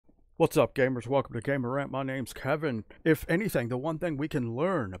What's up, gamers? Welcome to Gamer Rant. My name's Kevin. If anything, the one thing we can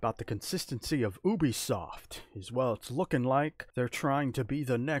learn about the consistency of Ubisoft is, well, it's looking like they're trying to be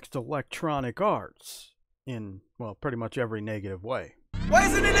the next Electronic Arts in, well, pretty much every negative way. Why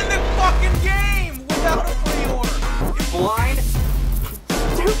isn't it in the fucking game without a pre-order? You blind?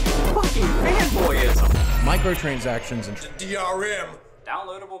 Stupid fucking fanboyism. Microtransactions and DRM.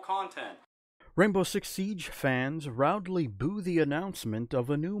 Downloadable content. Rainbow Six Siege fans roundly boo the announcement of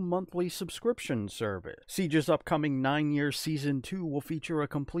a new monthly subscription service. Siege's upcoming 9-year Season 2 will feature a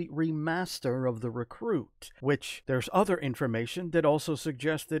complete remaster of the Recruit, which there's other information that also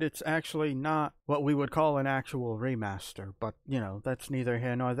suggests that it's actually not what we would call an actual remaster, but, you know, that's neither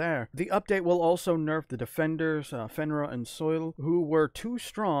here nor there. The update will also nerf the defenders, Fenra and Soil, who were too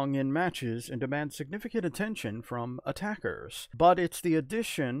strong in matches and demand significant attention from attackers. But it's the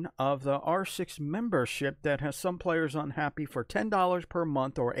addition of the R6 membership that has some players unhappy. For $10 per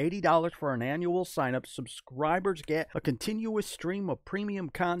month or $80 for an annual sign-up, subscribers get a continuous stream of premium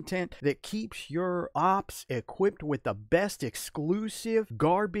content that keeps your ops equipped with the best exclusive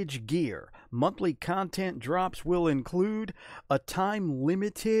garbage gear. Monthly content drops will include a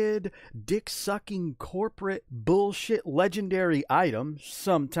time-limited, dick-sucking corporate bullshit legendary item,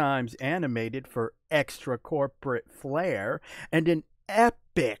 sometimes animated for extra corporate flair, and an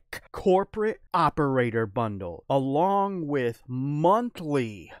epic corporate operator bundle, along with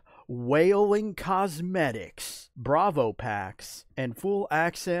monthly whaling cosmetics, Bravo packs, and full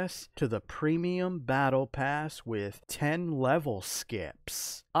access to the premium battle pass with 10 level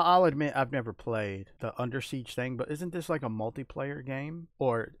skips. I'll admit I've never played the Under Siege thing, but isn't this like a multiplayer game?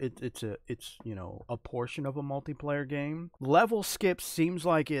 Or it's you know, a portion of a multiplayer game? Level skips seems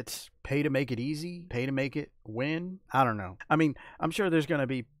like it's pay to make it easy, pay to make it win. I don't know. I mean, I'm sure there's going to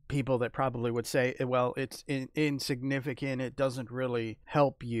be people that probably would say, well, it's insignificant, it doesn't really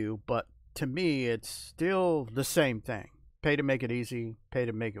help you, but to me it's still the same thing. Pay to make it easy, pay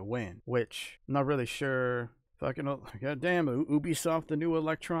to make it win, which I'm not really sure. Fucking goddamn, Ubisoft, the new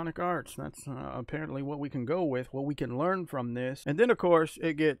Electronic Arts. That's apparently what we can go with, what we can learn from this. And then, of course,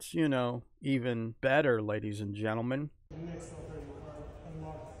 it gets, you know, even better, ladies and gentlemen. The next offer are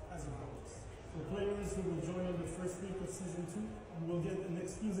unlocked as a bonus. For players who will join in the first week of Season 2, you will get an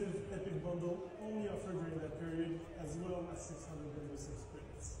exclusive epic bundle only offered during that period, as well as 600 membership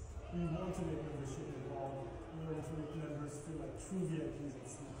credits. We want to make membership involved in order to make members feel like true VIPs at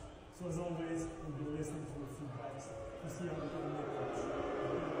Siege. So as always, we'll be listening to your feedbacks to see how we can make that show.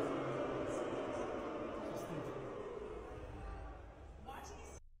 So stay tuned.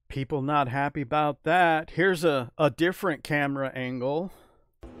 People not happy about that. Here's a different camera angle.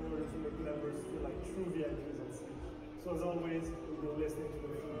 In order to make members feel like true VIPs at Siege. So as always, we'll be listening to your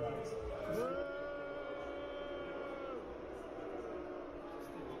feedbacks.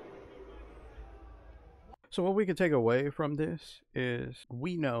 So what we can take away from this is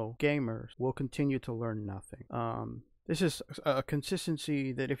we know gamers will continue to learn nothing. This is a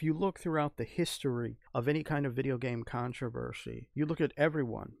consistency that if you look throughout the history of any kind of video game controversy, you look at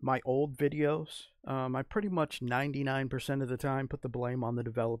everyone. My old videos, I pretty much 99% of the time put the blame on the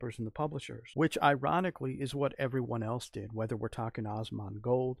developers and the publishers, which ironically is what everyone else did, whether we're talking Osmond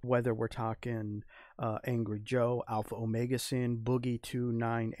Gold, whether we're talking Angry Joe, AlphaOmegaSin,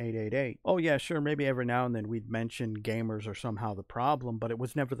 Boogie29888. Oh yeah, sure, maybe every now and then we'd mention gamers are somehow the problem, but it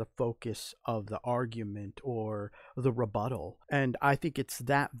was never the focus of the argument or the rebuttal. And I think it's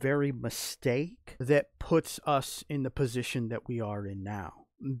that very mistake that puts us in the position that we are in now.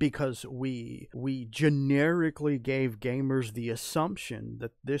 Because we generically gave gamers the assumption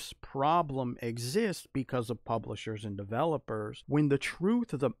that this problem exists because of publishers and developers, when the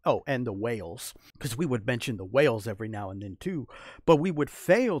truth of the and the whales, because we would mention the whales every now and then too, but we would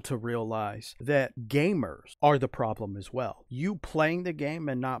fail to realize that gamers are the problem as well. You playing the game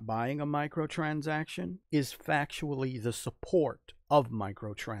and not buying a microtransaction is factually the support of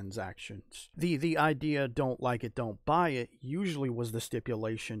microtransactions. The idea don't like it, don't buy it usually was the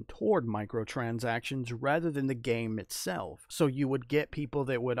stipulation toward microtransactions rather than the game itself. So you would get people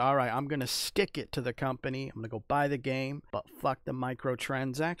that would, all right, I'm going to stick it to the company, I'm going to go buy the game, but fuck the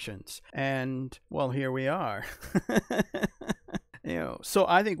microtransactions. And, well, here we are. You know, so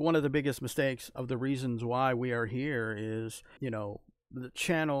I think one of the biggest mistakes of the reasons why we are here is, you know, the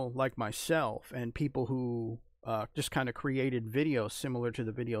channel like myself and people who just kind of created videos similar to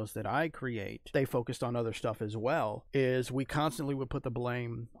the videos that I create. They focused on other stuff as well. Is we constantly would put the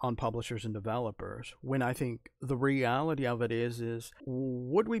blame on publishers and developers, when I think the reality of it is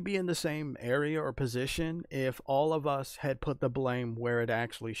would we be in the same area or position if all of us had put the blame where it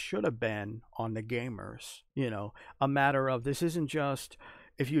actually should have been on the gamers? You know, a matter of, this isn't just,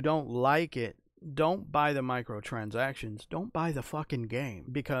 If you don't like it, don't buy the microtransactions. Don't buy the fucking game,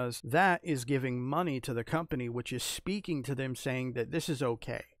 because that is giving money to the company, which is speaking to them saying that this is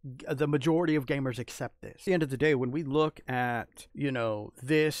okay. The majority of gamers accept this. At the end of the day, when we look at,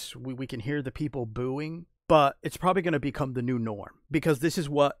 this, we can hear the people booing, but it's probably going to become the new norm, because this is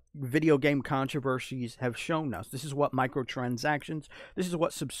what video game controversies have shown us. This is what microtransactions, this is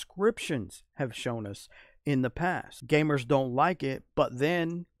what subscriptions have shown us in the past. Gamers don't like it, but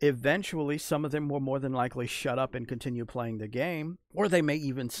then eventually some of them will more than likely shut up and continue playing the game, or they may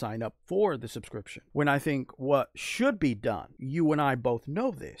even sign up for the subscription. When I think what should be done, you and I both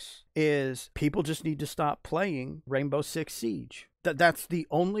know this, is people just need to stop playing Rainbow Six Siege. That's the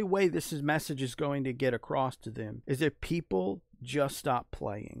only way this message is going to get across to them, is if people just stop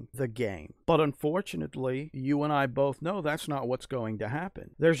playing the game. But unfortunately, you and I both know that's not what's going to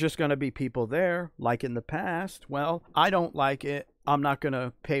happen. There's just going to be people there, like in the past, well, I don't like it, I'm not going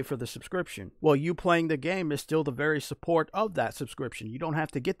to pay for the subscription. Well, you playing the game is still the very support of that subscription. You don't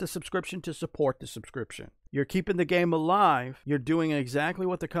have to get the subscription to support the subscription. You're keeping the game alive. You're doing exactly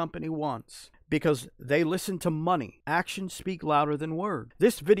what the company wants, because they listen to money. Actions speak louder than words.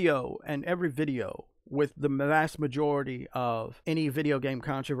 This video and every video with the vast majority of any video game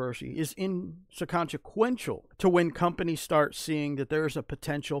controversy is inconsequential to when companies start seeing that there's a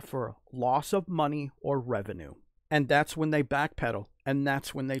potential for loss of money or revenue. And that's when they backpedal, and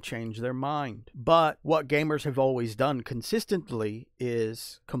that's when they change their mind. But what gamers have always done consistently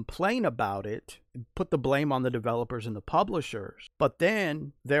is complain about it, put the blame on the developers and the publishers. But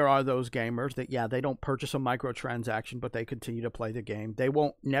then there are those gamers that, yeah, they don't purchase a microtransaction, but they continue to play the game. They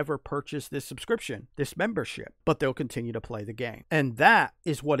won't never purchase this subscription, this membership, but they'll continue to play the game. And that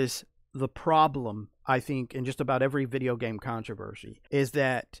is what is the problem, I think, in just about every video game controversy, is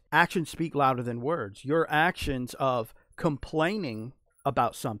that actions speak louder than words. Your actions of complaining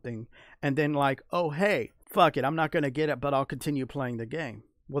about something and then like, oh, hey, fuck it, I'm not going to get it, but I'll continue playing the game.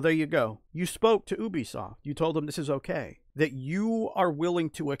 Well, there you go. You spoke to Ubisoft. You told them this is okay, that you are willing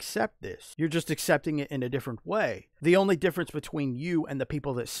to accept this. You're just accepting it in a different way. The only difference between you and the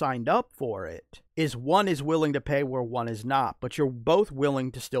people that signed up for it is one is willing to pay where one is not, but you're both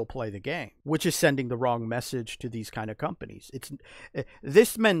willing to still play the game, which is sending the wrong message to these kind of companies.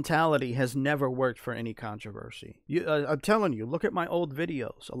 This mentality has never worked for any controversy. I'm telling you, look at my old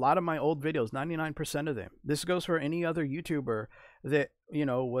videos. A lot of my old videos, 99% of them. This goes for any other YouTuber that,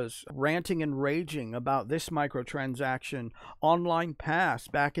 was ranting and raging about this microtransaction online pass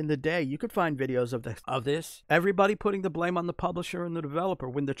back in the day. You could find videos of this. Everybody putting the blame on the publisher and the developer,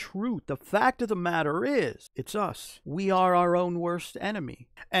 when the truth, the fact of the matter is, it's us. We are our own worst enemy.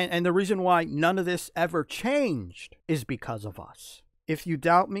 And the reason why none of this ever changed is because of us. If you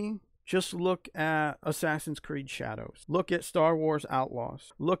doubt me, just look at Assassin's Creed Shadows. Look at Star Wars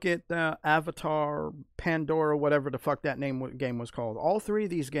Outlaws. Look at Avatar, Pandora, whatever the fuck that game was called. All three of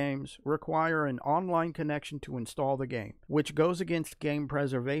these games require an online connection to install the game, which goes against game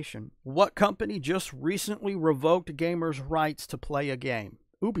preservation. What company just recently revoked gamers' rights to play a game?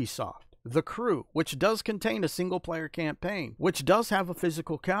 Ubisoft. The Crew, which does contain a single-player campaign, which does have a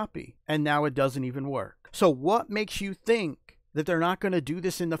physical copy, and now it doesn't even work. So what makes you think that they're not going to do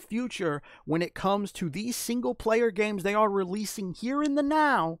this in the future when it comes to these single-player games they are releasing here in the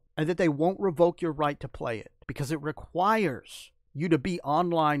now, and that they won't revoke your right to play it? Because it requires you to be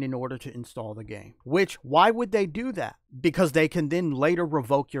online in order to install the game. Which, why would they do that? Because they can then later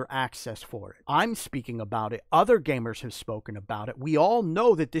revoke your access for it. I'm speaking about it. Other gamers have spoken about it. We all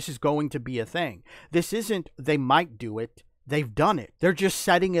know that this is going to be a thing. This isn't, they might do it. They've done it. They're just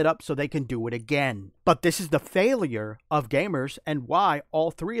setting it up so they can do it again. But this is the failure of gamers, and why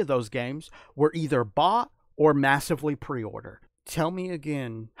all three of those games were either bought or massively pre-ordered. Tell me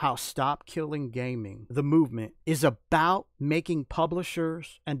again how Stop Killing Gaming, the movement, is about making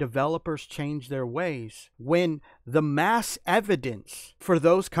publishers and developers change their ways, when the mass evidence for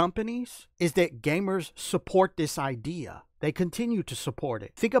those companies is that gamers support this idea. They continue to support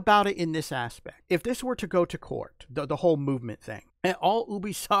it. Think about it in this aspect. If this were to go to court, the whole movement thing, and all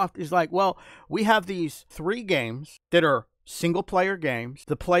Ubisoft is like, well, we have these 3 games that are single-player games.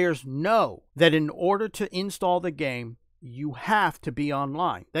 The players know that in order to install the game, you have to be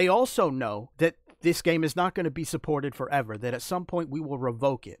online. They also know that this game is not going to be supported forever, that at some point we will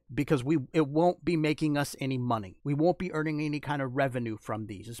revoke it because it won't be making us any money. We won't be earning any kind of revenue from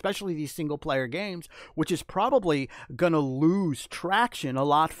these, especially these single-player games, which is probably going to lose traction a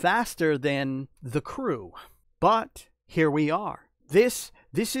lot faster than The Crew. But here we are. This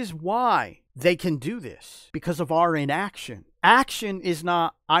is why They can do this because of our inaction. Action is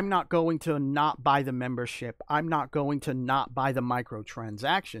not, I'm not going to not buy the membership. I'm not going to not buy the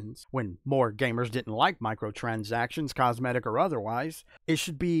microtransactions when more gamers didn't like microtransactions, cosmetic or otherwise. It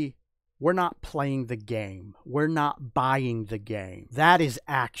should be, we're not playing the game. We're not buying the game. That is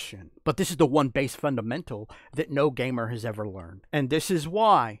action. But this is the one base fundamental that no gamer has ever learned. And this is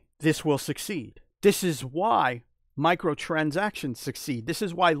why this will succeed. This is why microtransactions succeed. This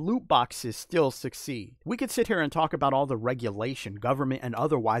is why loot boxes still succeed. We could sit here and talk about all the regulation, government and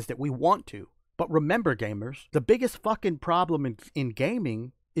otherwise, that we want to. But remember, gamers, the biggest fucking problem in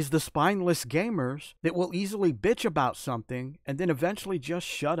gaming is the spineless gamers that will easily bitch about something and then eventually just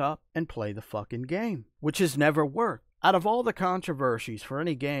shut up and play the fucking game, which has never worked. Out of all the controversies for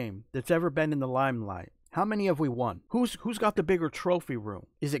any game that's ever been in the limelight, how many have we won? Who's got the bigger trophy room?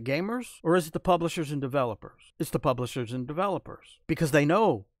 Is it gamers or is it the publishers and developers? It's the publishers and developers because they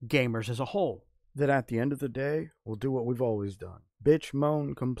know gamers as a whole that at the end of the day will do what we've always done. Bitch,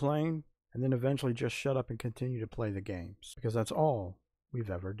 moan, complain, and then eventually just shut up and continue to play the games because that's all we've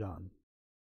ever done.